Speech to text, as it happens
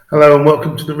Hello and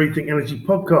welcome to the Rethink Energy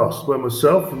podcast, where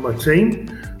myself and my team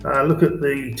look at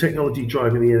the technology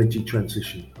driving the energy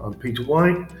transition. I'm Peter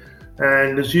White,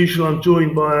 and as usual, I'm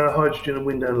joined by our hydrogen and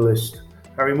wind analyst,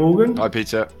 Harry Morgan. Hi,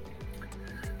 Peter.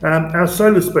 Our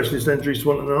solar specialist, Andrew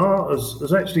Swanton,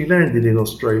 has actually landed in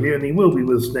Australia, and he will be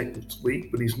with us next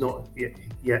week, but he's not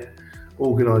yet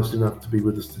organised enough to be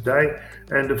with us today.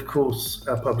 And of course,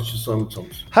 our publisher, Simon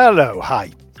Thompson. Hello, hi.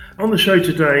 On the show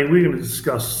today, we're going to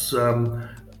discuss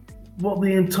what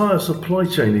the entire supply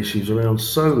chain issues around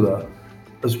solar,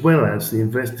 as well as the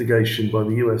investigation by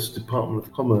the US Department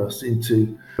of Commerce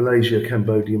into Malaysia,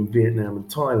 Cambodia, Vietnam and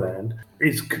Thailand,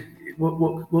 is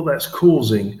what that's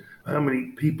causing, how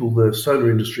many people the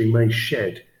solar industry may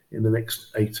shed in the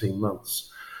next 18 months.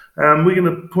 We're going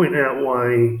to point out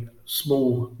why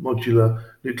small modular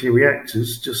nuclear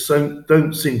reactors just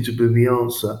don't seem to be the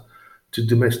answer to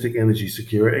domestic energy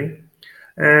security.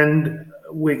 And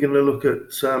we're going to look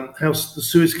at how the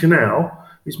Suez Canal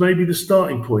is maybe the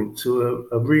starting point to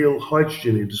a real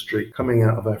hydrogen industry coming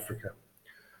out of Africa.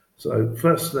 So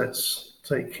first, let's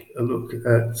take a look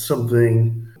at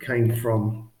something that came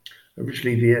from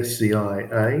originally the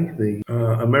SCIA, the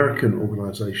American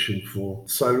Organization for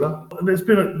Solar. There's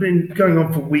been going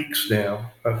on for weeks now,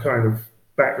 a kind of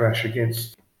backlash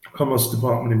against Commerce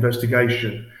Department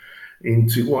investigation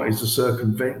into what is a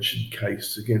circumvention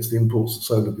case against the imports of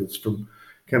solar goods from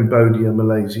Cambodia,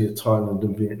 Malaysia, Thailand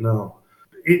and Vietnam.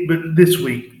 But this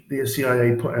week, the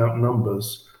SCIA put out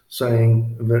numbers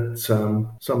saying that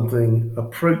something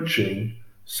approaching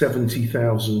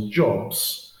 70,000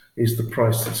 jobs is the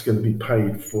price that's going to be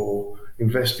paid for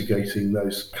investigating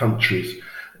those countries.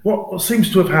 What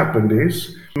seems to have happened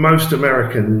is most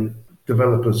American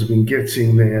developers have been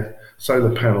getting their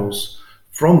solar panels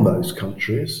from those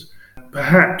countries,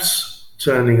 perhaps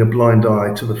turning a blind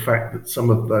eye to the fact that some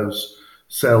of those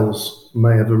cells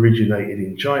may have originated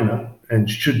in China and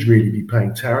should really be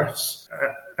paying tariffs.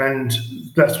 And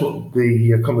that's what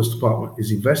the Commerce Department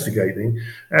is investigating.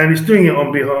 And it's doing it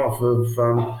on behalf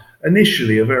of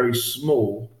initially a very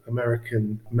small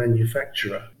American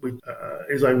manufacturer, which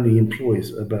is only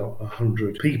employs about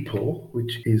 100 people,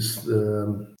 which is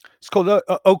it's called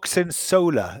Oxin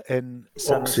Solar in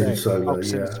San Jose.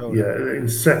 Oxin Solar, in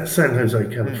San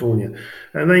Jose, California.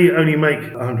 And they only make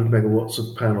 100 megawatts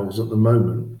of panels at the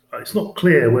moment. It's not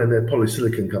clear where their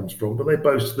polysilicon comes from, but they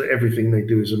boast that everything they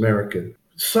do is American.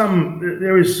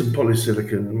 There is some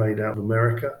polysilicon made out of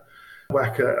America.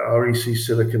 Wacker, REC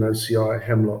Silicon, OCI,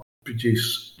 Hemlock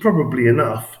produce probably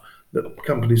enough that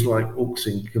companies like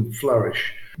Auxin can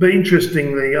flourish. But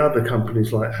interestingly, other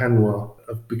companies like Hanwha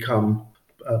have become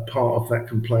part of that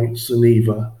complaint.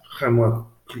 Suniva, Hanwha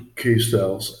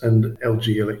Q-Cells and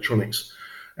LG Electronics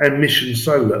and Mission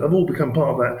Solar have all become part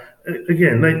of that.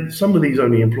 Again, some of these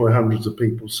only employ hundreds of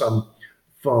people, some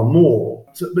far more.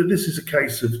 But this is a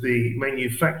case of the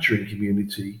manufacturing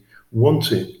community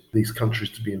wanting these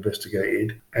countries to be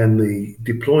investigated and the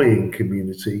deploying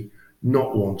community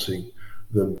not wanting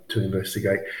them to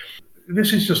investigate.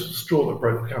 This is just the straw that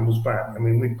broke the camel's back. I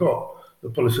mean, we've got the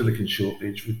polysilicon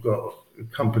shortage, we've got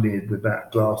accompanied with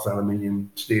that glass, aluminium,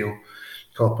 steel,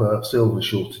 copper, silver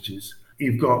shortages.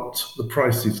 You've got the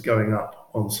prices going up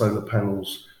on solar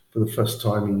panels for the first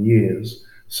time in years,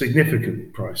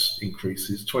 significant price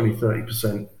increases, 20,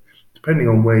 30%, depending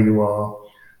on where you are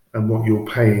and what you're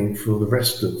paying for the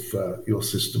rest of your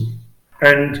system.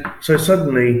 And so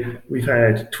suddenly we've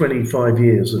had 25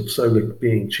 years of solar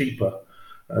being cheaper,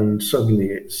 and suddenly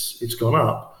it's gone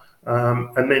up.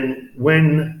 And then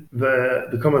when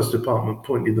the Commerce Department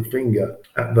pointed the finger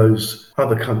at those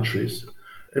other countries,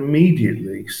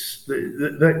 immediately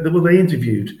they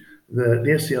interviewed, the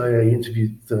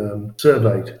SCIA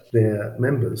surveyed their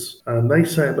members, and they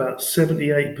say about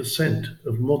 78%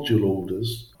 of module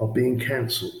orders are being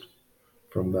cancelled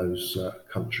from those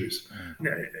countries.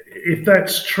 Now, if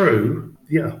that's true,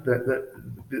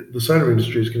 the solar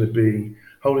industry is going to be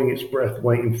holding its breath,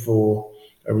 waiting for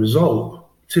a result.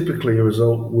 Typically, a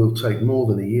result will take more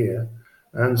than a year.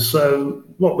 And so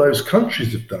what those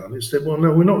countries have done is said, well,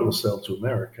 no, we're not going to sell to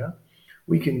America.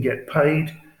 We can get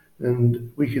paid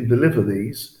and we can deliver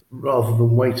these rather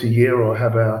than wait a year or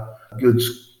have our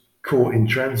goods caught in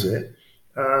transit.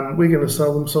 We're going to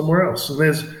sell them somewhere else. And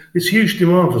there's this huge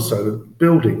demand for solar,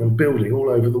 building all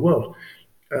over the world.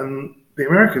 And the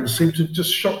Americans seem to have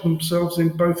just shot themselves in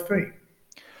both feet.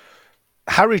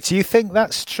 Harry, do you think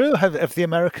that's true? Have the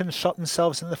Americans shot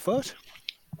themselves in the foot?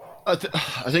 I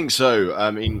think so.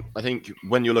 I mean, I think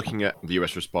when you're looking at the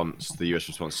US response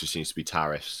just seems to be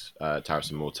tariffs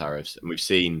and more tariffs. And we've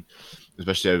seen,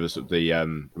 especially over sort of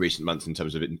the recent months in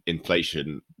terms of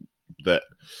inflation, that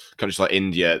countries like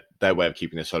India, their way of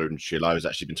keeping their solar industry alive has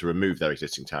actually been to remove their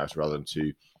existing tariffs rather than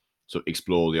to sort of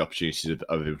explore the opportunities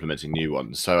of implementing new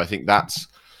ones. So I think that's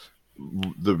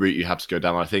the route you have to go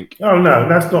down. I think. Oh no,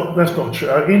 that's not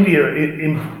true. India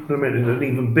implemented an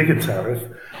even bigger tariff,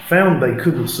 found they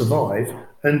couldn't survive,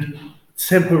 and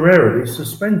temporarily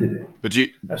suspended it. But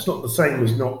that's not the same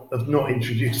as not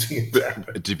introducing a tariff.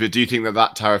 But do you think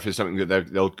that tariff is something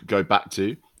that they'll go back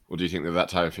to, or do you think that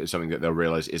tariff is something that they'll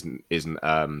realise isn't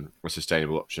a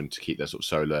sustainable option to keep their sort of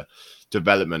solar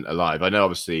development alive? I know,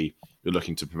 obviously, you're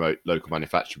looking to promote local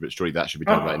manufacture, but surely that should be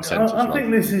done by incentives. I think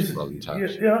this is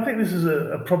I think this is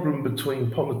a problem between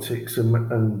politics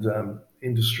and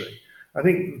industry. I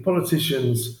think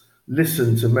politicians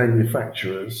listen to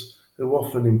manufacturers who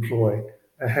often employ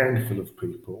a handful of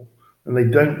people, and they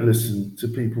don't listen to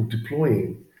people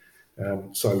deploying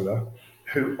solar,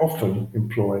 who often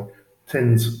employ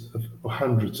tens of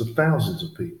hundreds of thousands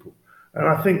of people. And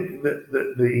I think that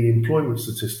the employment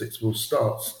statistics will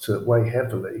start to weigh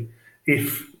heavily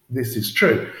if this is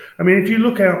true. I mean, if you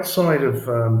look outside of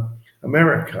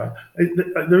America,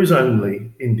 there is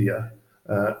only India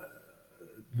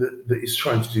that is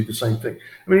trying to do the same thing.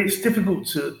 I mean, it's difficult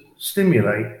to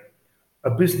stimulate a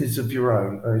business of your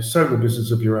own, a solar business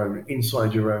of your own,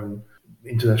 inside your own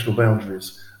international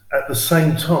boundaries, at the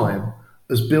same time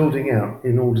as building out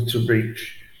in order to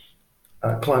reach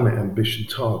climate ambition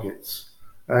targets.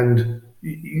 And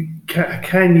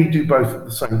can you do both at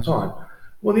the same time?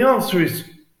 Well, the answer is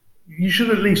you should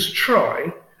at least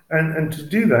try, and to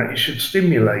do that, you should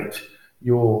stimulate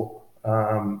your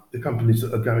the companies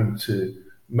that are going to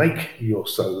make your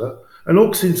solar. And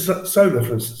Auxin Solar,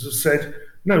 for instance, has said,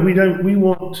 no, we don't. We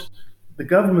want the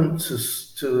government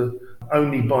to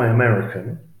only buy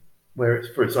American, where it's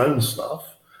for its own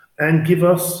stuff, and give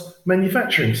us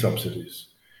manufacturing subsidies,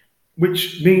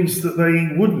 which means that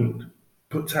they wouldn't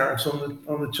put tariffs on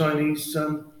the Chinese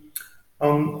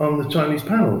on the Chinese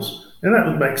panels. And that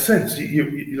would make sense.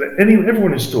 You let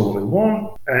everyone install in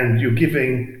one, and you're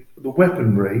giving the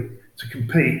weaponry to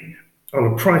compete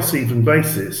on a price-even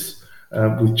basis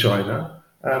with China.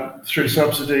 Through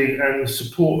subsidy and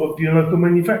support of your local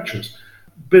manufacturers.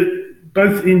 But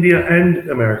both India and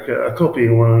America are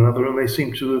copying one another, and they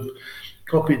seem to have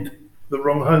copied the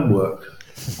wrong homework.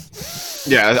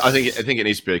 Yeah, I think it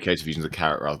needs to be a case of using the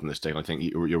carrot rather than the stick. I think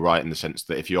you're right in the sense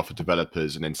that if you offer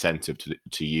developers an incentive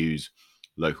to use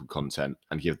local content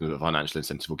and give them a financial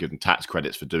incentive or give them tax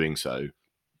credits for doing so,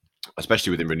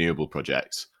 especially within renewable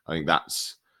projects, I think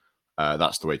that's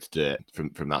the way to do it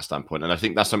from that standpoint. And I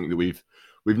think that's something that we've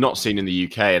not seen in the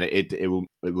UK, and it will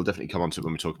definitely come onto it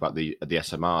when we talk about the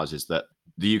SMRs, is that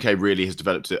the UK really has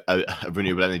developed a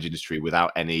renewable energy industry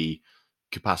without any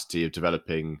capacity of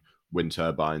developing wind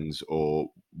turbines or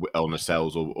on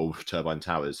cells or turbine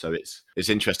towers. So it's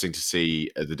interesting to see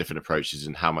the different approaches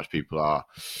and how much people are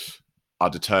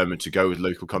determined to go with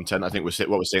local content. I think what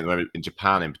we're seeing at the moment in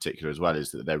Japan in particular as well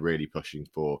is that they're really pushing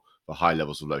for high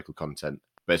levels of local content.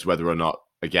 But it's whether or not,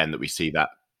 again, that we see that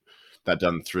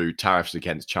done through tariffs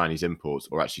against Chinese imports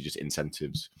or actually just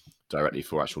incentives directly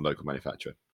for actual local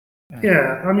manufacture.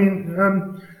 Yeah, I mean,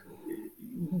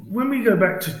 when we go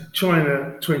back to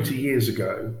China 20 years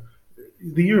ago,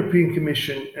 the European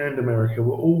Commission and America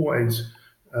were always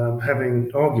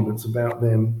having arguments about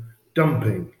them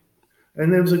dumping.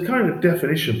 And there was a kind of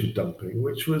definition for dumping,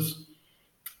 which was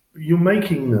you're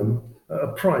making them at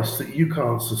a price that you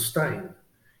can't sustain.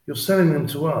 You're selling them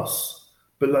to us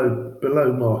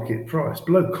below market price,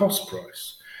 below cost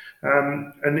price.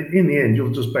 And in the end,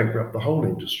 you'll just bankrupt the whole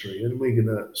industry, and we're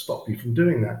going to stop you from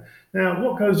doing that. Now,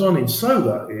 what goes on in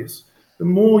solar is the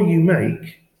more you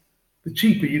make, the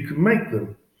cheaper you can make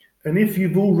them. And if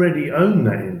you've already owned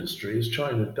that industry, as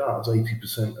China does,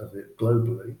 80% of it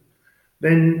globally,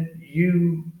 then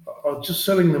you are just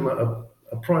selling them at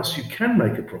a price you can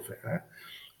make a profit at.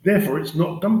 Therefore, it's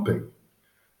not dumping.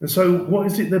 And so what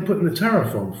is it they're putting the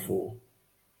tariff on for?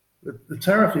 The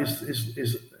tariff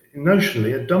is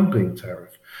notionally a dumping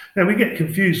tariff. Now, we get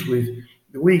confused with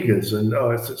the Uyghurs and,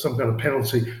 it's some kind of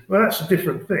penalty. Well, that's a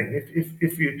different thing.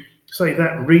 If you say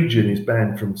that region is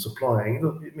banned from supplying,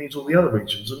 it means all the other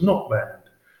regions are not banned.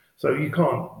 So you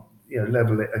can't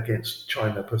level it against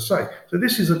China per se. So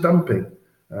this is a dumping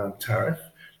tariff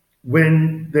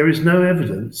when there is no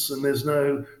evidence and there's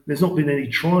not been any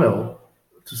trial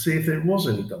to see if there was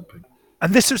any dumping.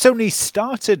 And this was only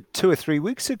started 2 or 3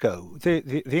 weeks ago,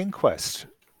 the inquest.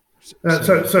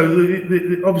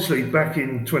 Obviously back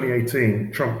in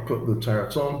 2018, Trump put the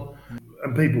tariffs on,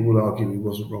 and people would argue he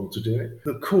wasn't wrong to do it.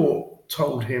 The court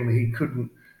told him he couldn't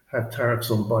have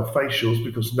tariffs on bifacials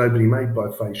because nobody made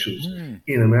bifacials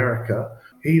in America.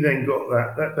 he then got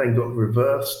that then got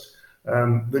reversed.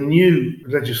 The new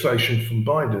legislation from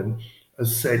Biden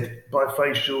has said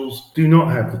bifacials do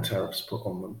not have the tariffs put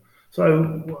on them.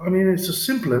 So, I mean, it's a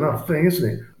simple enough thing, isn't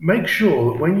it? Make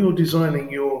sure that when you're designing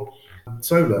your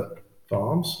solar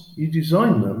farms, you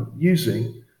design them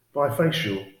using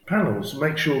bifacial panels.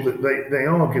 Make sure that they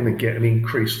are going to get an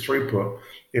increased throughput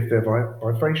if they're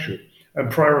bifacial, and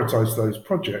prioritize those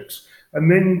projects. And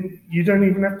then you don't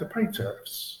even have to pay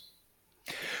tariffs.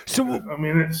 So, I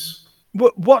mean, it's...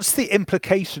 What's the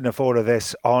implication of all of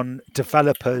this on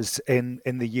developers in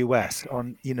the US,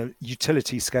 on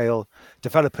utility scale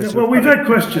developers? Yeah, well, we've had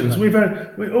questions. We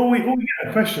get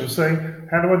questions saying,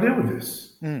 "How do I deal with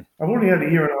this? I've already had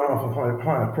a year and a half of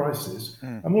higher prices.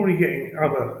 I'm already getting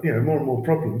other, more and more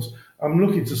problems. I'm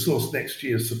looking to source next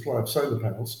year's supply of solar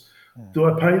panels. Do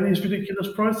I pay these ridiculous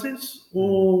prices,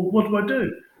 or what do I do?"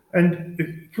 And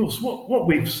of course, what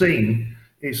we've seen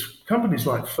is companies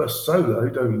like First Solar,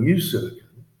 who don't use silicon,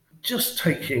 just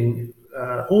taking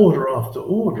order after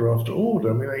order after order.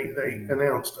 I mean, they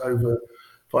announced over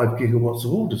 5 gigawatts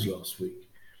of orders last week.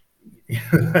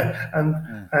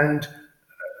 and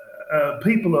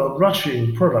people are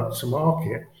rushing products to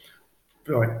market,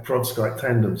 like perovskite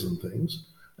tandems and things,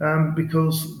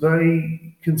 because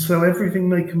they can sell everything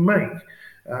they can make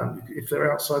if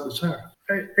they're outside the tariff.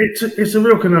 It's a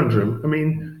real conundrum. I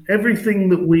mean, everything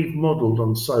that we've modelled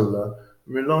on solar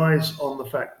relies on the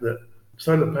fact that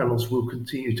solar panels will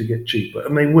continue to get cheaper,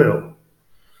 and they will.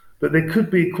 But there could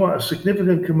be quite a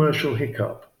significant commercial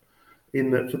hiccup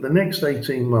in that for the next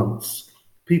 18 months,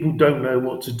 people don't know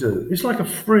what to do. It's like a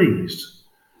freeze.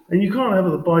 And you can't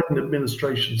have the Biden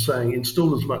administration saying,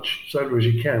 install as much solar as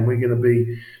you can. We're going to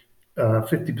be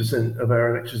 50% of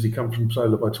our electricity come from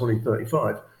solar by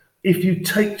 2035. If you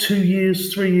take 2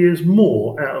 years, 3 years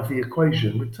more out of the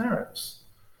equation with tariffs.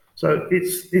 So it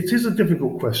is a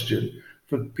difficult question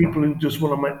for people who just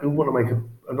want to make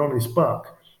an honest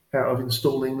buck out of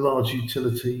installing large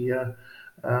utility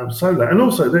solar. And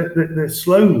also they're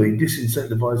slowly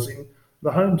disincentivizing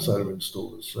the home solar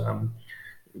installers,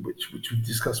 which we've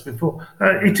discussed before.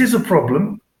 It is a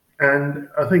problem, and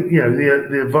I think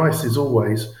the advice is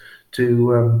always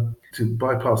to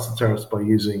bypass the tariffs by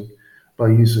using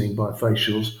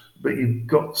bifacials, but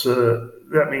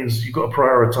that means you've got to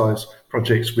prioritize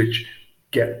projects which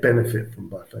get benefit from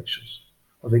bifacials.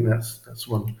 I think that's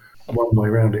one way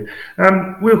around it.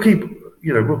 We'll keep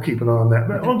an eye on that.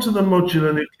 But onto the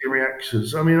modular nuclear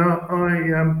reactors. I mean,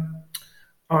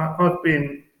 I've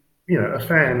been a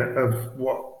fan of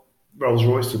what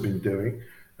Rolls-Royce have been doing,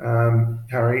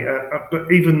 Harry.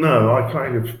 But even though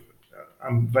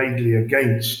I'm vaguely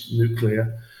against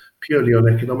nuclear, purely on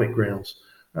economic grounds.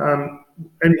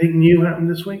 Anything new happened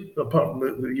this week, apart from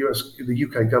the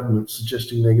UK government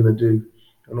suggesting they're going to do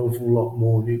an awful lot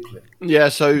more nuclear? Yeah,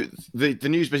 so the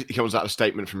news basically comes out of a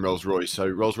statement from Rolls-Royce. So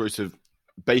Rolls-Royce have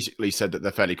basically said that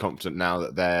they're fairly confident now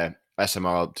that their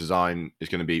SMR design is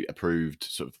going to be approved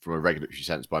sort of from a regulatory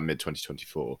sense by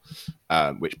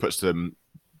mid-2024, which puts them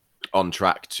on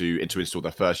track to install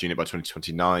their first unit by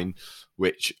 2029,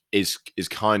 which is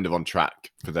kind of on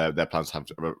track for their plans to have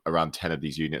around 10 of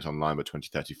these units online by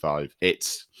 2035.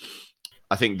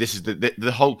 I think this is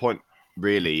the whole point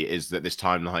really, is that this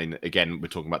timeline, again, we're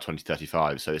talking about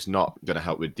 2035, so it's not going to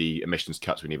help with the emissions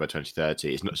cuts we need by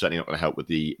 2030. It's certainly not going to help with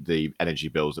the energy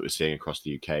bills that we're seeing across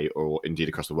the UK or indeed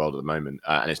across the world at the moment,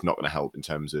 and it's not going to help in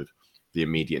terms of the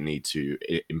immediate need to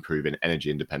improve in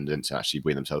energy independence and actually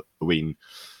wean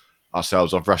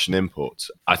ourselves off Russian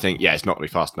imports. I think, it's not going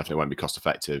to be fast enough, and it won't be cost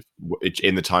effective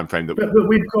in the time frame that. But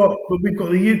we've got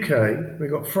the UK,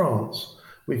 we've got France,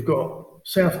 we've got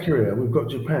South Korea, we've got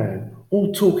Japan,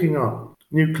 all talking up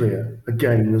nuclear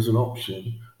again as an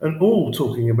option, and all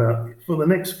talking about for the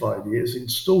next 5 years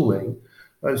installing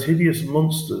those hideous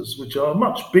monsters, which are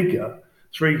much bigger,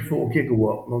 3-4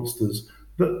 gigawatt monsters,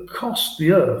 that cost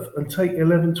the Earth and take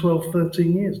 11, 12,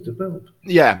 13 years to build.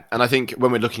 Yeah, and I think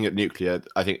when we're looking at nuclear,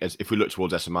 I think if we look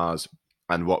towards SMRs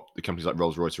and what the companies like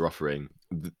Rolls-Royce are offering,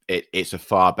 it's a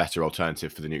far better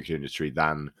alternative for the nuclear industry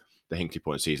than the Hinkley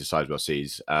Point C's, the Sizewell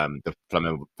C's, the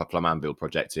Flamanville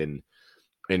project in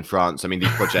France. I mean, these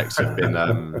projects have been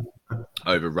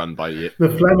overrun by it. The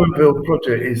Flamanville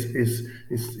project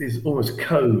is almost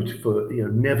code for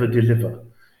never deliver,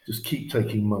 just keep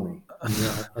taking money. I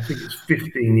think it's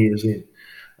 15 years in,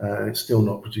 and it's still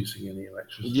not producing any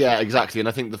electricity. Yeah, exactly. And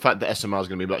I think the fact that SMR is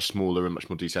going to be much smaller and much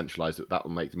more decentralized, that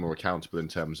will make them more accountable in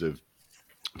terms of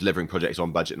delivering projects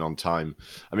on budget and on time.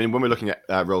 I mean, when we're looking at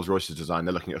Rolls-Royce's design,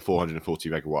 they're looking at a 440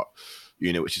 megawatt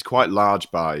unit, which is quite large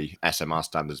by SMR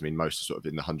standards. I mean, most are sort of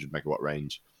in the 100 megawatt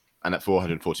range. And at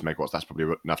 440 megawatts, that's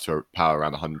probably enough to power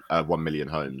around 1 million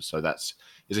homes. So it's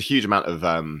a huge amount of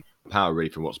power really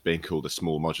from what's being called a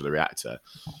small modular reactor.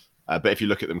 But if you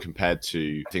look at them compared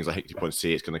to things like Hinkley Point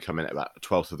C, it's going to come in at about a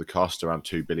twelfth of the cost, around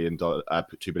 $2 billion,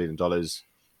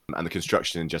 and the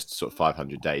construction in just sort of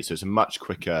 500 days. So it's a much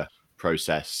quicker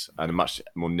process and a much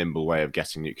more nimble way of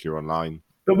getting nuclear online.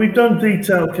 But we've done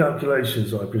detailed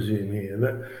calculations, I presume, here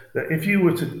that if you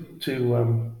were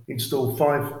to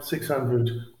install 600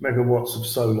 megawatts of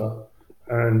solar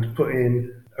and put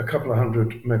in a couple of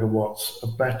hundred megawatts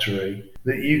of battery,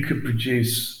 that you could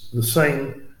produce the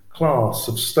same class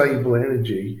of stable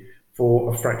energy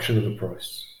for a fraction of the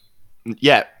price.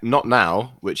 Yeah, not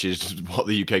now, which is what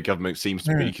the UK government seems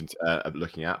to be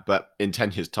looking at, but in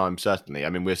 10 years' time, certainly.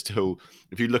 I mean, we're still,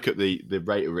 if you look at the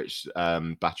rate at which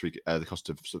battery, the cost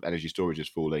of sort of energy storage is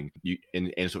falling,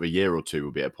 in sort of a year or two,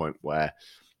 will be at a point where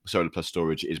solar plus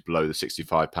storage is below the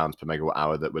 £65 per megawatt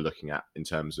hour that we're looking at in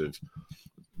terms of.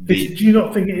 Do you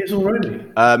not think it is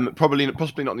already? Possibly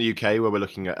not in the UK, where we're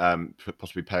looking at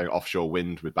possibly pairing offshore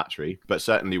wind with battery, but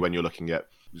certainly when you're looking at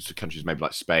countries maybe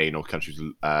like Spain or countries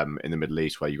in the Middle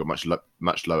East where you've got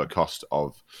much lower cost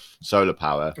of solar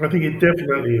power. I think it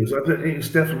definitely is. It's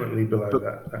definitely below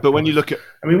that. But when you look at,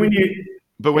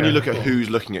 when you look at on. who's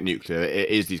looking at nuclear, it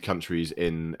is these countries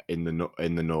in the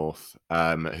north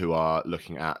who are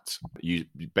looking at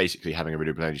basically having a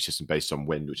renewable energy system based on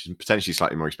wind, which is potentially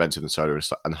slightly more expensive than solar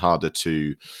and harder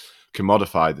to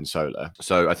commodify than solar.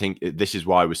 So I think this is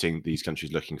why we're seeing these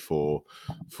countries looking for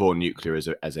nuclear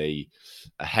as a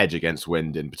hedge against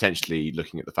wind, and potentially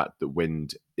looking at the fact that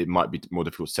wind, it might be more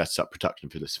difficult to set up production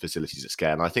facilities at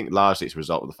scale. And I think largely it's a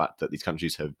result of the fact that these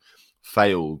countries have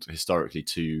failed historically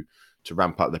to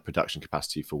ramp up their production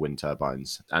capacity for wind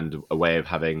turbines, and a way of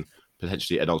having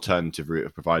potentially an alternative route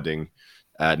of providing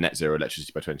net zero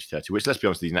electricity by 2030, which, let's be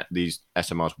honest, these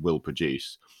SMRs will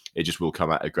produce. It just will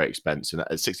come at a great expense. And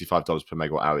at $65 per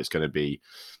megawatt hour, it's going to be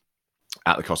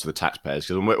at the cost of the taxpayers.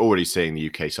 Because we're already seeing the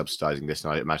UK subsidising this,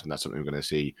 and I imagine that's something we're going to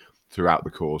see throughout the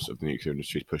course of the nuclear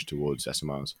industry's push towards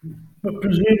SMRs. But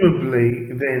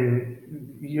presumably,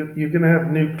 then, you're going to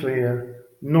have nuclear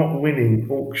not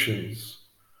winning auctions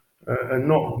and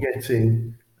not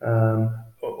getting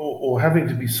or having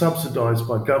to be subsidised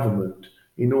by government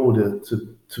in order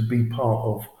to be part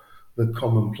of the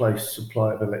commonplace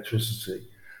supply of electricity.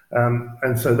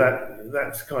 And so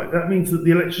that means that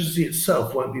the electricity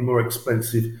itself won't be more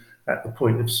expensive at the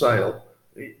point of sale,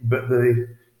 but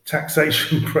the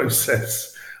taxation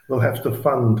process will have to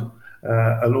fund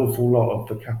an awful lot of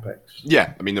the capex.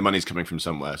 Yeah, I mean, the money's coming from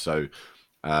somewhere. So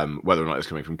whether or not it's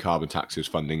coming from carbon taxes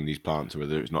funding these plants, or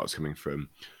whether it's not, it's coming from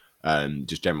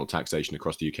just general taxation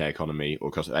across the UK economy or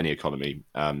across any economy,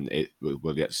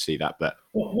 we'll get to see that. But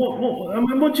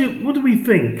what do we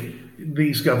think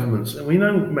these governments? And we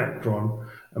know Macron.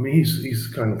 I mean,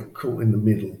 he's kind of caught in the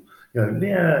middle. Yeah,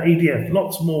 EDF,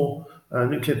 lots more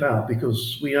nuclear power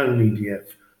because we own EDF.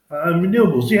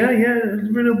 Renewables, yeah,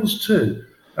 renewables too.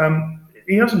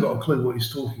 He hasn't got a clue what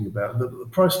he's talking about. The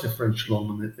price differential on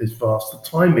them is vast. The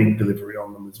timing delivery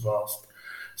on them is vast.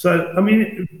 So, I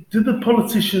mean, do the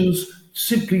politicians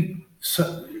simply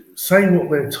say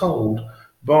what they're told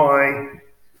by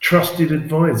trusted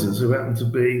advisors who happen to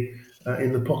be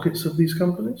in the pockets of these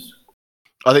companies?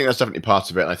 I think that's definitely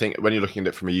part of it. And I think when you're looking at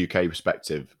it from a UK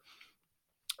perspective,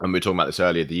 and we were talking about this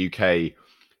earlier, the UK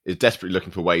is desperately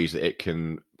looking for ways that it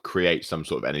can create some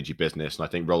sort of energy business. And I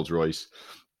think Rolls-Royce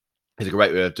is a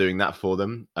great way of doing that for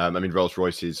them. I mean,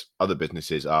 Rolls-Royce's other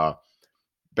businesses are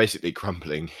basically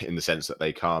crumbling in the sense that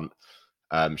they can't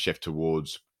shift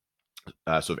towards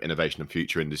sort of innovation and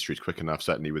future industries quick enough,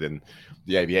 certainly within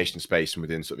the aviation space and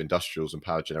within sort of industrials and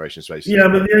power generation space. Yeah,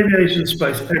 but the aviation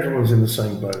space, everyone's in the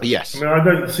same boat. Yes. I mean, I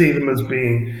don't see them as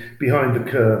being behind the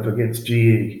curve against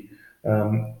GE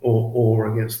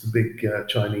or against the big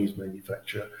Chinese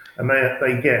manufacturer. And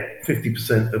they get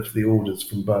 50% of the orders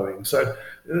from Boeing. So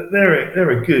they're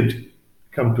a good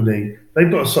company. They've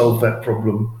got to solve that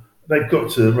problem. They've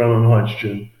got to run on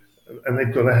hydrogen, and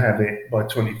they've got to have it by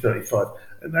 2035.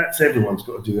 And everyone's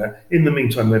got to do that. In the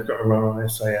meantime, they've got to run on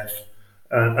SAF.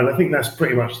 And I think that's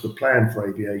pretty much the plan for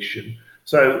aviation.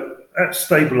 So that's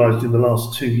stabilised in the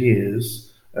last 2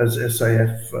 years as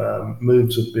SAF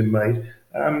moves have been made.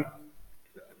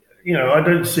 I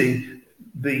don't see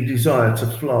the desire to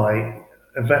fly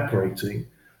evaporating.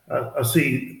 I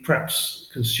see perhaps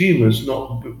consumers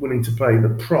not willing to pay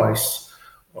the price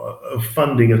of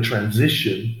funding a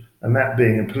transition, and that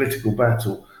being a political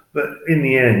battle. But in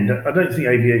the end, I don't think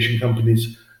aviation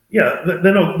companies,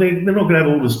 they're not going to have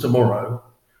orders tomorrow.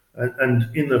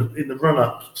 And in the run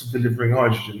up to delivering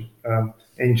hydrogen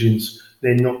engines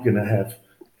they're not going to have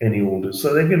any orders.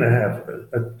 So they're going to have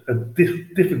a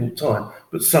difficult time,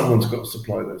 but someone's got to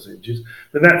supply those engines.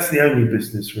 But that's the only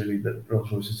business really that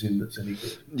Rolls-Royce is in that's any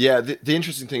good. Yeah, the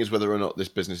interesting thing is whether or not this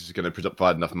business is going to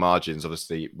provide enough margins.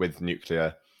 Obviously, with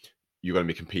nuclear, you're going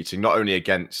to be competing not only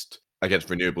against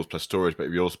renewables plus storage, but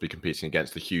you'll also be competing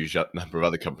against the huge number of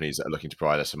other companies that are looking to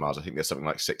provide SMRs. I think there's something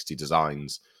like 60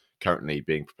 designs currently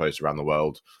being proposed around the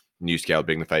world. NuScale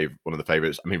being one of the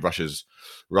favorites. I mean, Russia's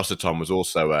Rosatom was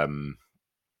also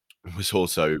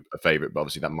a favorite, but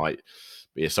obviously that might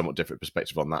be a somewhat different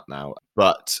perspective on that now.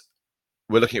 But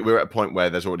we're at a point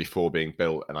where there's already 4 being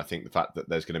built, and I think the fact that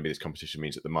there's going to be this competition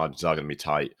means that the margins are going to be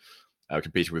tight.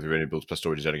 Competing with renewables plus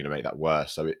storage is only going to make that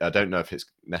worse. So I don't know if it's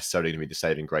necessarily going to be the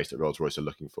saving grace that Rolls-Royce are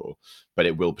looking for, but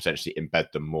it will potentially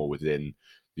embed them more within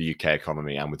the UK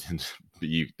economy and within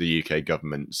the UK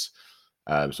government's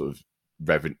sort of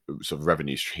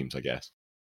revenue streams, I guess.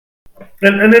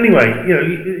 And anyway,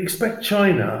 you expect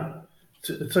China.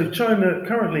 So China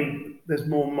currently, there's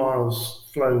more miles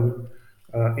flown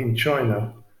in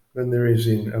China than there is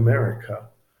in America.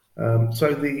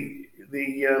 So the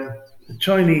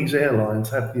Chinese airlines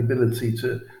have the ability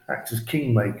to act as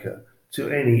kingmaker to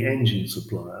any engine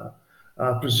supplier.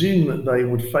 I presume that they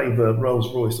would favour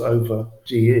Rolls-Royce over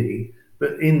GE,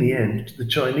 but in the end, the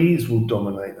Chinese will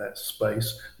dominate that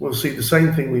space. We'll see the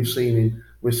same thing we're seeing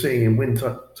in wind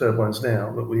turbines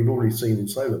now that we've already seen in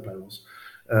solar panels.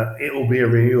 It will be a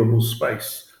renewable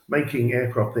space. Making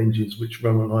aircraft engines which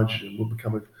run on hydrogen will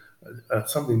become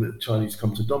something that the Chinese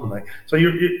come to dominate. So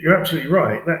you're absolutely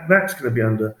right. That's going to be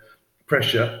under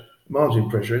pressure, margin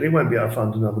pressure, and it won't be able to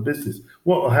fund another business.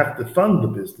 What will have to fund the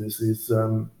business is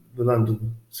the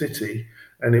London City,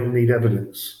 and it will need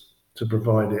evidence to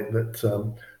provide it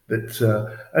and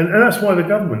that's why the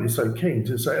government is so keen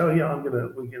to say, oh yeah, we're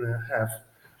gonna have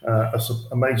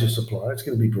a major supplier. It's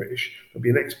going to be British. There'll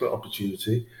be an expert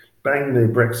opportunity. Bang the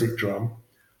Brexit drum,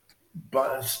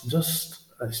 but it's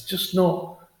just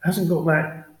not, hasn't got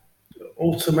that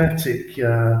automatic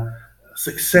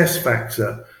success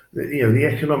factor. The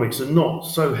economics are not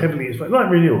so heavily like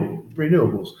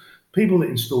renewables. People that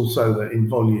install solar in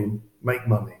volume make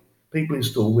money. People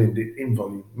install wind in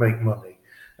volume make money,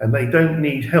 and they don't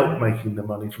need help making the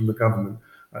money from the government.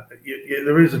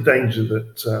 There is a danger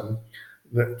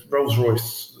that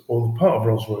Rolls-Royce, or the part of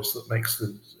Rolls-Royce that makes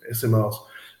the SMRs,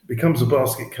 becomes a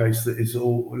basket case that is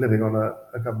all living on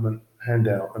a government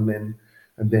handout, and then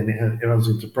it runs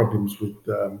into problems with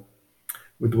the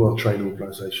World Trade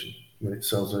Organization when it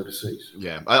sells overseas.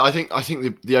 Yeah, I think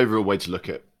the overall way to look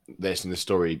at this and the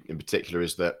story in particular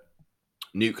is that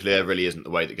nuclear really isn't the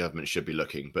way that government should be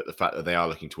looking, but the fact that they are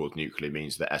looking towards nuclear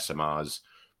means that SMRs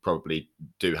probably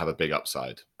do have a big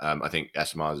upside. I think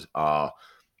SMRs are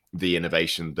the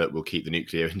innovation that will keep the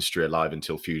nuclear industry alive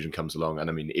until fusion comes along. And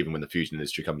I mean, even when the fusion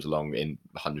industry comes along in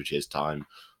 100 years' time,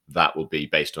 that will be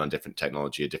based on a different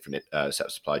technology, a different set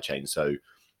of supply chain. So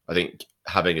I think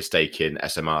having a stake in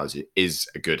SMRs is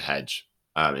a good hedge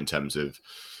in terms of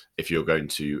if you're going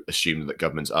to assume that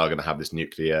governments are going to have this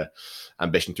nuclear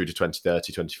ambition through to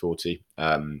 2030, 2040.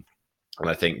 And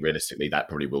I think realistically, that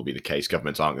probably will be the case.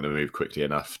 Governments aren't going to move quickly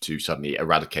enough to suddenly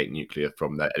eradicate nuclear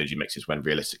from their energy mixes when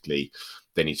realistically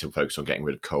they need to focus on getting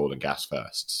rid of coal and gas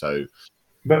first. So,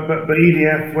 but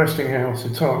EDF, Westinghouse,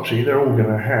 Hitachi, they're all going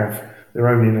to have their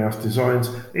own in-house designs.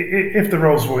 If the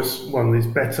Rolls-Royce one is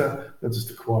better, they'll just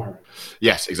acquire it.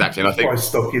 Yes, exactly. And I think buy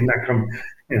stock in that company.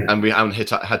 Yeah. And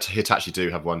Hitachi do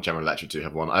have one, General Electric do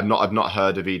have one. I've not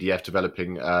heard of EDF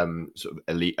developing sort of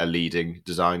a leading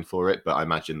design for it, but I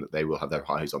imagine that they will have their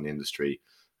eyes on the industry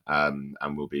and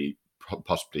will be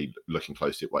possibly looking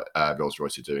closely at what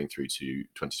Rolls-Royce are doing through to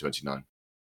 2029.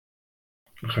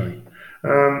 Okay.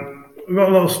 We've got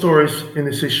a lot of stories in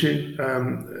this issue.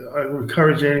 I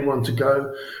encourage anyone to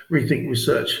go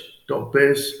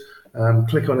rethinkresearch.biz,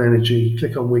 click on energy,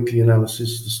 click on weekly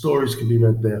analysis. The stories can be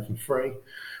read there for free.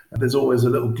 There's always a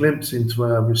little glimpse into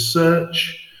our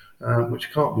research,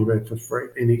 which can't be read for free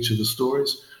in each of the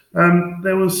stories.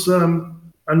 There was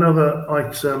another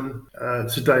item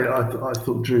today I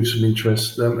thought drew some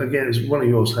interest. Again, it's one of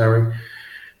yours, Harry.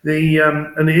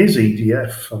 And it is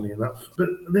EDF, funnily enough. But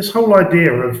this whole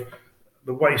idea of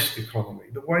the waste economy,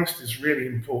 the waste is really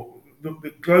important.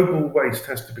 The global waste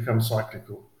has to become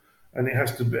cyclical, and it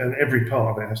has to be, and every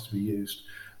part of it has to be used.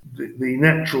 The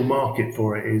natural market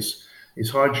for it is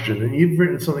hydrogen, and you've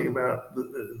written something about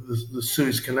the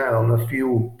Suez Canal and the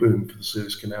fuel boom for the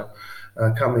Suez Canal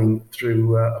coming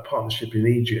through a partnership in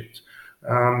Egypt,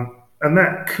 and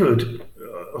that could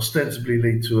ostensibly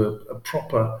lead to a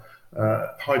proper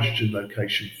hydrogen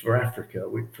location for Africa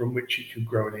from which you could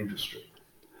grow an industry.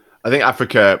 I think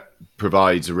Africa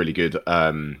provides a really good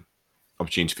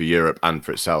opportunity for Europe and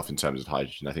for itself in terms of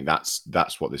hydrogen. I think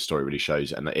that's what this story really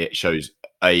shows, and it shows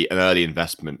an early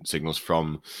investment signals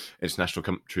from international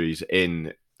countries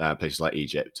in places like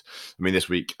Egypt. I mean, this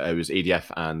week it was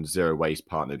EDF and Zero Waste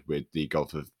partnered with the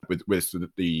with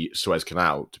the Suez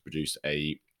Canal to produce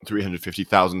a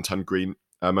 350,000 ton green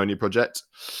ammonia project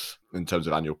in terms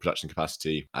of annual production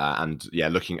capacity, and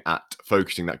looking at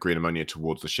focusing that green ammonia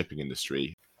towards the shipping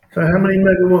industry. So how many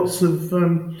megawatts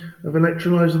of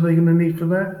electrolyzer are they going to need for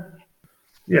that?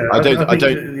 Yeah, I think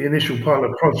the initial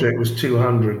pilot project was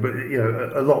 200, but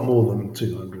a lot more than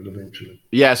 200 eventually.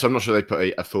 Yeah, so I'm not sure they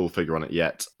put a full figure on it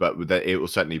yet, but it will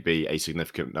certainly be a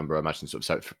significant number. I imagine sort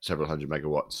of several hundred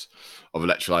megawatts of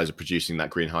electrolyzer producing that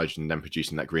green hydrogen, and then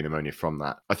producing that green ammonia from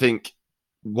that. I think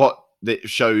what it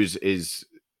shows is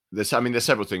there's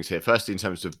several things here. Firstly, in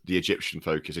terms of the Egyptian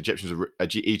focus,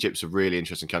 Egypt's a really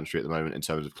interesting country at the moment in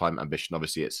terms of climate ambition.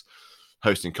 Obviously, it's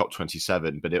hosting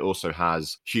COP27, but it also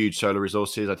has huge solar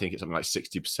resources. I think it's something like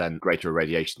 60% greater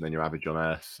irradiation than your average on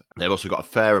Earth. They've also got a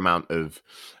fair amount of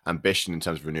ambition in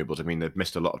terms of renewables. I mean, they've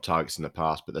missed a lot of targets in the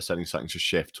past, but they're starting to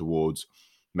shift towards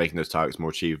making those targets more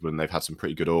achievable. And they've had some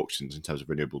pretty good auctions in terms of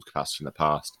renewable capacity in the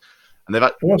past. And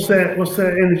they've what's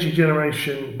their energy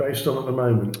generation based on at the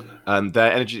moment?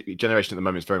 Their energy generation at the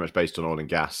moment is very much based on oil and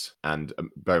gas, and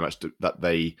very much that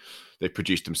they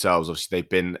produce themselves. Obviously, they've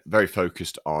been very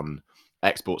focused on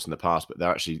exports in the past, but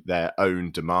their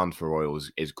own demand for oil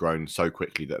is grown so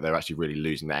quickly that they're actually really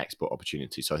losing their export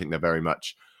opportunity. So I think they're very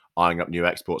much eyeing up new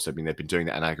exports. I mean, they've been doing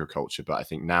that in agriculture, but I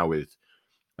think now with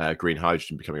green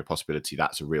hydrogen becoming a possibility,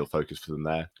 that's a real focus for them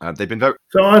there. They've been very.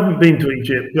 So I haven't been to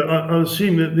Egypt, but I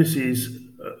assume that this is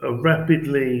a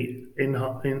rapidly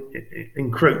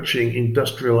encroaching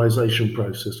industrialization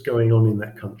process going on in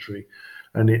that country,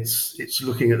 and it's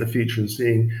looking at the future and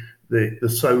seeing the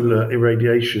solar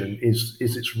irradiation is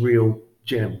its real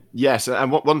gem. Yes,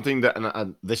 and one thing that,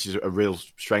 and this is a real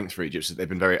strength for Egypt, is that they've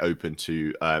been very open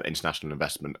to international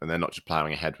investment, and they're not just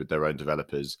ploughing ahead with their own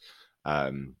developers,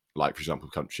 like, for example,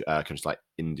 countries like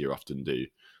India often do.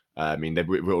 I mean,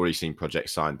 we're already seeing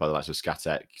projects signed by the likes of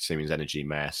Scatec, Siemens Energy,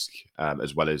 Maersk,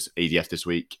 as well as EDF this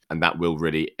week, and that will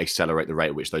really accelerate the rate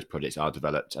at which those projects are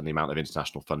developed and the amount of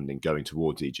international funding going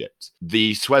towards Egypt.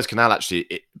 The Suez Canal actually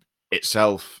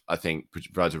itself, I think,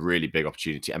 provides a really big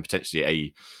opportunity and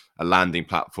potentially a landing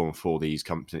platform for these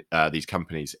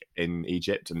companies in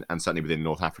Egypt and certainly within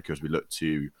North Africa as we look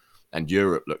to, and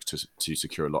Europe looks to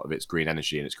secure a lot of its green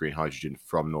energy and its green hydrogen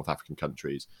from North African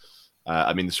countries.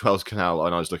 I mean, the Suez Canal,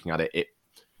 when I was looking at it,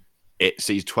 it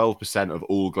sees 12% of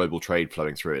all global trade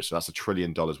flowing through it. So that's $1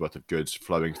 trillion worth of goods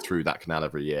flowing through that canal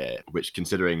every year, which,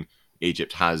 considering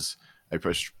Egypt has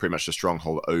pretty much a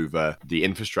stronghold over the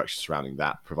infrastructure surrounding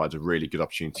that, provides a really good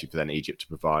opportunity for then Egypt to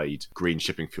provide green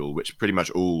shipping fuel, which pretty much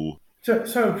all.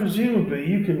 So presumably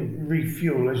you can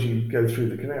refuel as you go through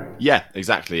the canal. Yeah,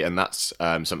 exactly, and that's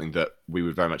something that we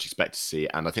would very much expect to see.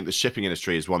 And I think the shipping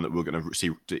industry is one that we're going to see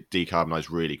decarbonise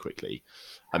really quickly.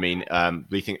 I mean,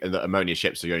 we think that ammonia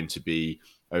ships are going to be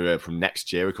over from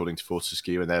next year, according to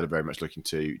Fortescue, and they're very much looking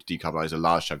to decarbonise a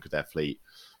large chunk of their fleet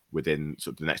within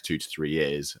sort of the next 2 to 3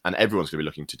 years. And everyone's going to be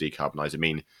looking to decarbonise. I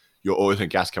mean, your oil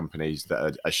and gas companies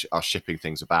that are shipping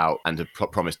things about and have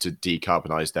promised to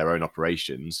decarbonise their own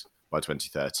operations by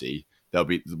 2030, they'll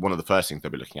be one of the first things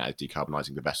they'll be looking at is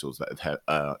decarbonising the vessels that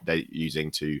they're using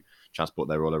to transport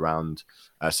their oil around.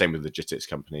 Same with logistics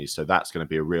companies. So that's going to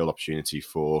be a real opportunity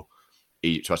for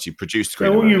Egypt to actually produce.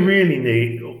 So all you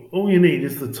need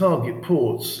is the target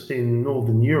ports in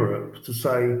Northern Europe to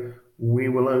say we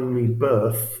will only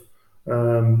berth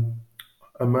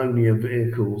ammonia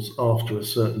vehicles after a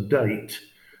certain date,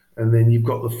 and then you've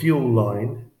got the fuel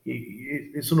line.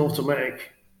 It's an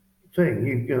automatic thing.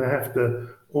 You're going to have to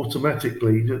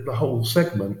automatically, the whole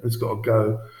segment has got to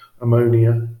go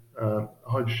ammonia,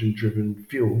 hydrogen-driven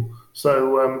fuel.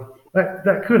 So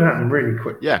that could happen really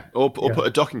quick. Yeah, or put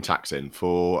a docking tax in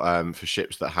for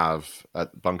ships that have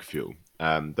bunker fuel.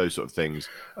 Those sort of things.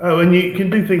 Oh, and you can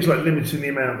do things like limiting the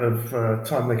amount of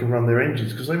time they can run their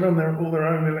engines, because they run all their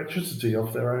own electricity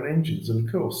off their own engines. And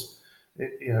of course,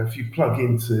 if you plug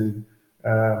into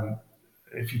the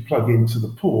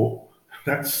port,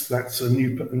 that's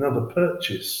another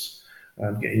purchase,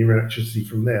 getting your electricity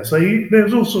from there. So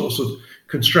there's all sorts of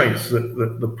constraints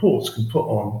that the ports can put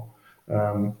on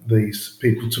these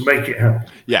people to make it happen.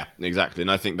 Yeah, exactly. And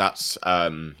I think that's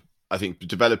I think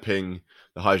developing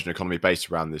the hydrogen economy based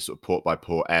around this sort of port by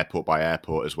port, airport by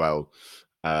airport as well,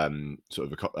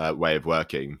 sort of a way of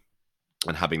working,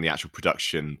 and having the actual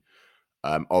production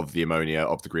of the ammonia,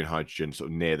 of the green hydrogen, sort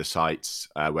of near the sites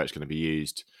where it's going to be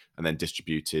used, and then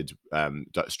distributed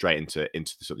straight into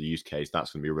the sort of use case,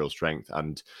 that's going to be a real strength.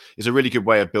 And it's a really good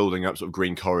way of building up sort of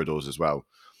green corridors as well.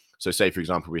 So say, for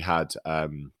example, we had a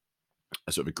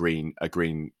sort of a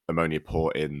green ammonia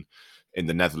port in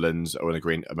the Netherlands, or a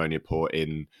green ammonia port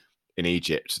in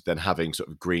Egypt, then having sort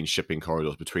of green shipping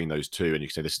corridors between those two, and you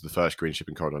can say this is the first green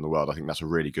shipping corridor in the world. I think that's a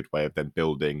really good way of then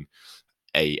building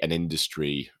an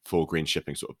industry for green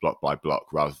shipping, sort of block by block,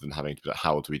 rather than having to,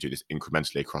 how do we do this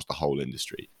incrementally across the whole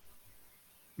industry?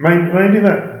 Maybe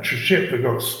that ship that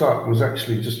got stuck was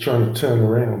actually just trying to turn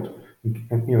around.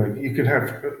 You could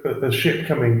have a ship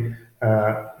coming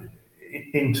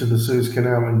into the Suez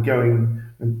Canal and going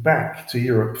back to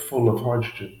Europe full of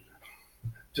hydrogen.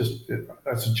 Just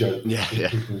that's a joke. Yeah.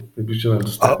 People should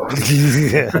understand.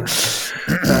 Yeah.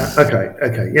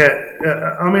 Okay.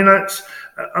 Yeah. I mean,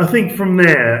 I think from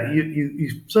there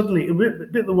you suddenly a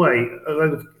bit the way a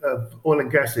load of oil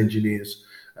and gas engineers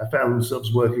found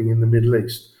themselves working in the Middle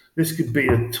East. This could be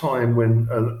a time when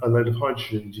a load of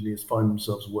hydrogen engineers find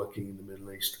themselves working in the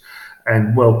Middle East,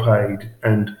 and well paid,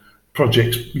 and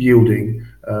projects yielding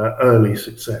early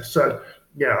success. So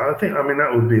yeah, I mean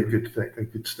that would be a good thing, a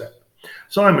good step.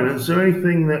 Simon, is there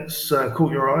anything that's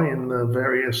caught your eye in the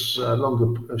various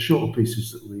shorter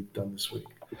pieces that we've done this week?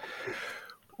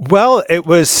 Well, it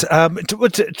was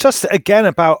just again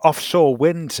about offshore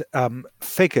wind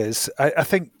figures. I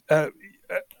think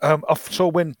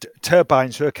offshore wind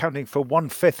turbines are accounting for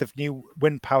 1/5 of new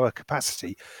wind power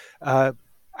capacity.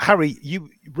 Harry, you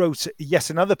wrote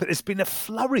yet another, but there's been a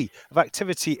flurry of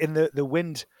activity in the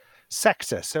wind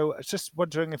sector. So I was just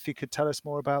wondering if you could tell us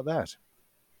more about that.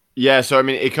 Yeah, so I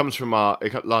mean, it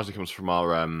largely comes from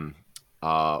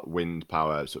our wind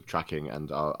power sort of tracking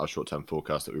and our short-term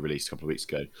forecast that we released a couple of weeks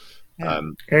ago. Yeah.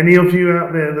 Any of you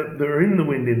out there that are in the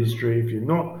wind industry, if you're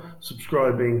not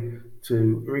subscribing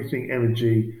to Rethink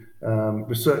Energy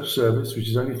research service, which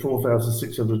is only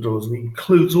 $4,600 and it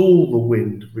includes all the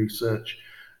wind research,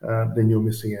 then you're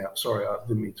missing out. Sorry, I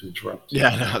didn't mean to interrupt. Yeah,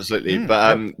 no, absolutely.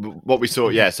 But what we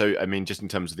saw, so I mean, just in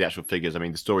terms of the actual figures, I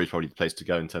mean, the story is probably the place to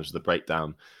go in terms of the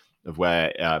breakdown of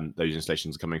where those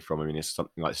installations are coming from. I mean, it's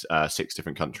something like 6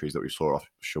 different countries that we saw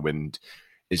offshore wind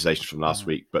installations from last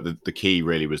week. But the key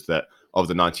really was that of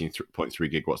the 19.3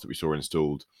 gigawatts that we saw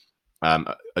installed,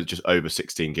 just over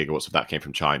 16 gigawatts of that came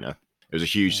from China. There was a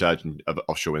huge surge of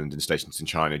offshore wind installations in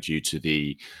China due to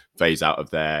the phase out of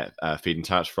their feed-in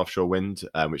tariffs for offshore wind,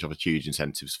 which offered huge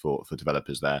incentives for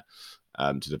developers there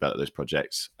to develop those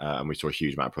projects. And we saw a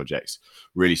huge amount of projects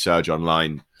really surge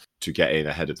online to get in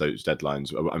ahead of those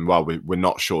deadlines. And while we're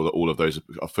not sure that all of those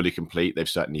are fully complete, they've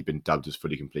certainly been dubbed as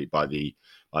fully complete by the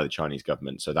Chinese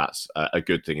government. So that's a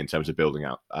good thing in terms of building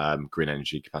out green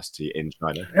energy capacity in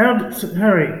China.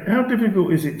 Harry, how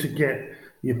difficult is it to get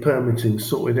your permitting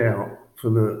sorted out for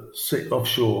the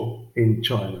offshore in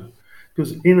China?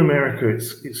 Because in America,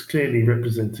 it's clearly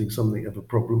representing something of a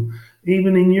problem.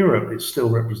 Even in Europe, it's still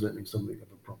representing something of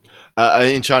a problem.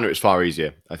 In China, it's far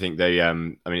easier. I think they, I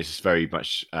mean, it's very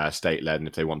much state-led, and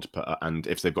if they want to put, and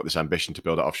if they've got this ambition to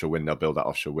build out offshore wind, they'll build out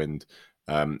offshore wind.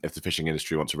 If the fishing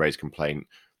industry wants to raise complaint,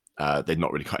 they've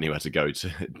not really got anywhere to go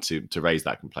to raise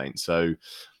that complaint. So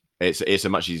it's a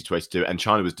much easier way to do it. And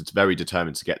China was very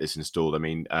determined to get this installed. I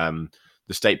mean,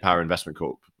 the State Power Investment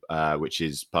Corp, which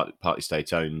is partly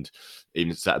state-owned,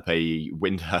 even set up a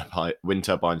wind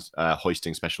turbine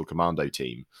hoisting special commando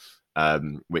team,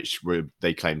 which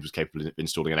they claimed was capable of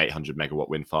installing an 800 megawatt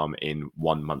wind farm in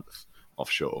 1 month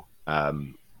offshore.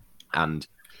 And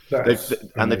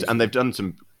they've done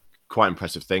some quite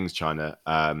impressive things, China.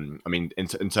 I mean,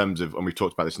 in terms of, and we've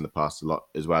talked about this in the past a lot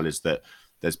as well, is that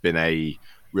there's been a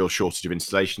real shortage of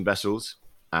installation vessels,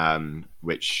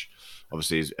 which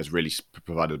obviously has really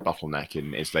provided a bottleneck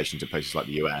in installations in places like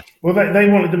the US. Well, they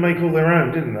wanted to make all their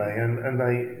own, didn't they? And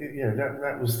they,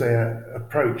 that was their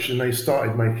approach, and they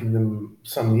started making them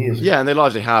some years ago. Yeah, and they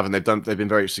largely have, and they've been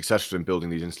very successful in building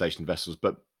these installation vessels.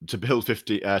 But to build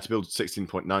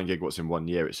 16.9 gigawatts in 1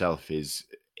 year itself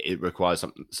it requires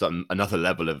another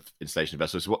level of installation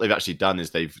vessels. So what they've actually done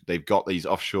is they've got these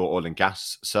offshore oil and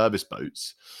gas service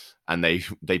boats, and they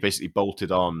basically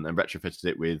bolted on and retrofitted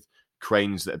it with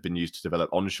cranes that have been used to develop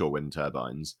onshore wind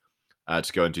turbines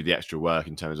to go and do the extra work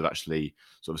in terms of actually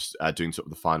sort of doing sort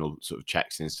of the final sort of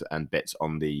checks and bits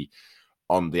on the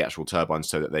actual turbines,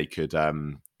 so that they could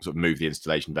sort of move the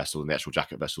installation vessel and the actual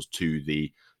jacket vessels to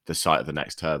the site of the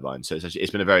next turbine. So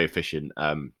it's been a very efficient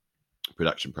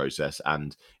production process,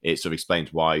 and it sort of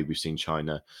explains why we've seen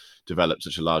China develop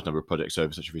such a large number of projects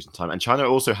over such a recent time. And China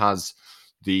also has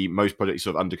the most projects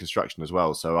sort of under construction as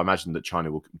well. So I imagine that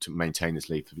China will maintain this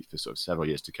lead for sort of several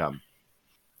years to come.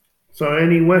 So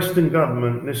any Western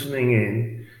government listening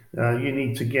in, You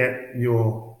need to get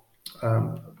your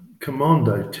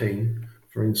commando team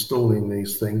for installing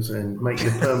these things and make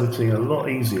your permitting a lot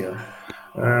easier,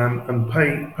 and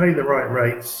pay the right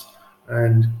rates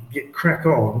and get crack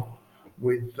on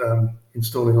with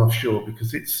installing offshore,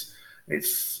 because it's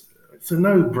a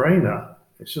no-brainer.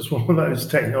 It's just one of those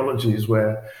technologies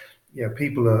where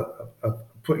people are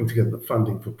putting together the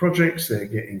funding for projects, they're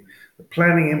getting the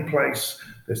planning in place,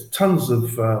 there's tons of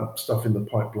stuff in the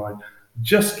pipeline.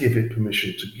 Just give it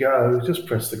permission to go, just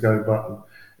press the go button,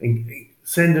 and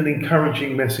send an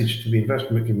encouraging message to the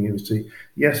investment community.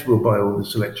 Yes, we'll buy all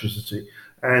this electricity.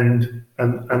 And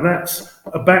that's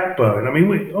a backbone. I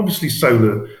mean, obviously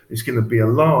solar is going to be a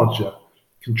larger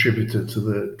contributor to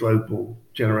the global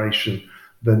generation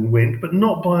than wind, but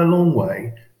not by a long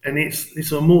way. And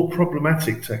it's a more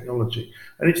problematic technology.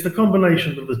 And it's the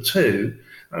combination of the two.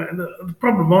 The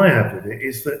problem I have with it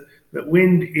is that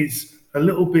wind is a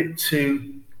little bit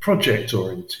too project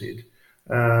oriented.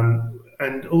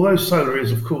 And although solar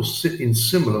is, of course, in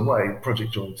similar way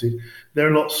project oriented,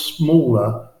 they're a lot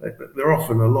smaller. They're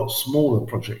often a lot smaller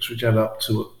projects which add up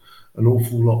to an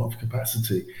awful lot of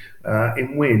capacity.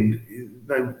 In wind,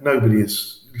 nobody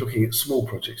is looking at small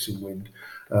projects in wind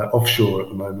offshore at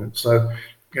the moment. So,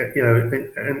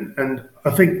 and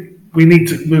I think we need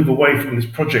to move away from this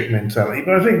project mentality.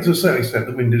 But I think to a certain extent,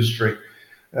 the wind industry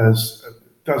does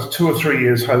 2 or 3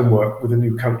 years homework with a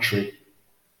new country.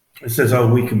 It says,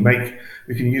 we can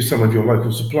use some of your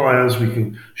local suppliers, we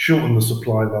can shorten the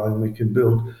supply line, we can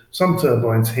build some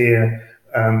turbines here,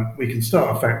 we can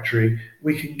start a factory,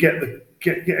 we can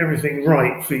get everything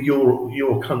right for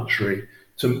your country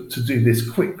to do this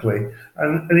quickly.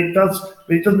 And it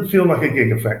doesn't feel like a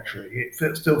gigafactory.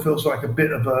 It still feels like a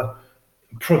bit of a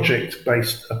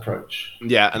project-based approach.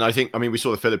 Yeah, and we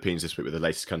saw the Philippines this week with the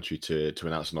latest country to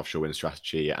announce an offshore wind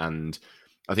strategy, and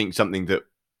I think something that,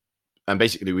 and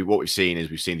basically what we've seen is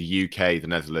we've seen the UK, the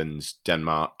Netherlands,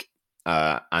 Denmark,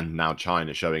 and now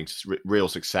China showing real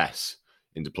success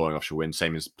in deploying offshore wind,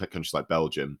 same as countries like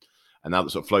Belgium. And now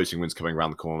that sort of floating wind's coming around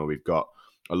the corner, we've got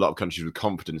a lot of countries with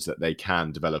confidence that they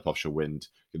can develop offshore wind,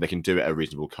 that they can do it at a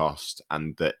reasonable cost,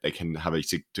 and that they can have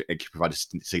provide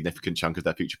a significant chunk of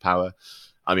their future power.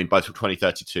 I mean, by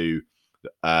 2032,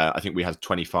 I think we have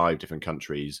 25 different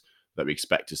countries that we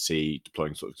expect to see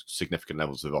deploying sort of significant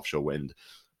levels of offshore wind,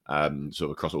 sort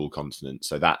of across all continents.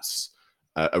 So that's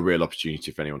a real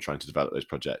opportunity for anyone trying to develop those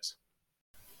projects.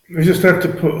 We just have to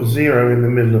put a 0 in the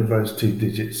middle of those 2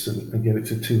 digits and get it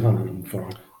to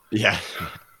 205. Yeah.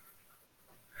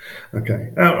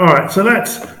 Okay. All right. So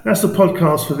that's the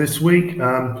podcast for this week.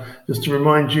 Just to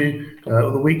remind you,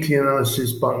 the weekly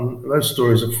analysis button, those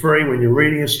stories are free. When you're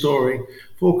reading a story,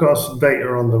 forecasts and data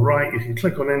are on the right. You can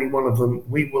click on any one of them.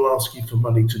 We will ask you for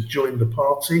money to join the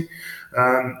party.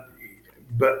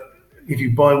 But if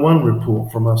you buy one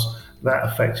report from us, that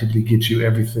effectively gives you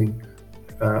everything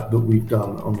that we've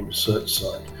done on the research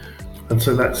side. And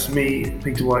so that's me,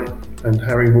 Peter White, and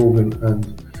Harry Morgan,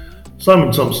 and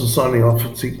Simon Thompson signing off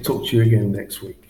to talk to you again next week.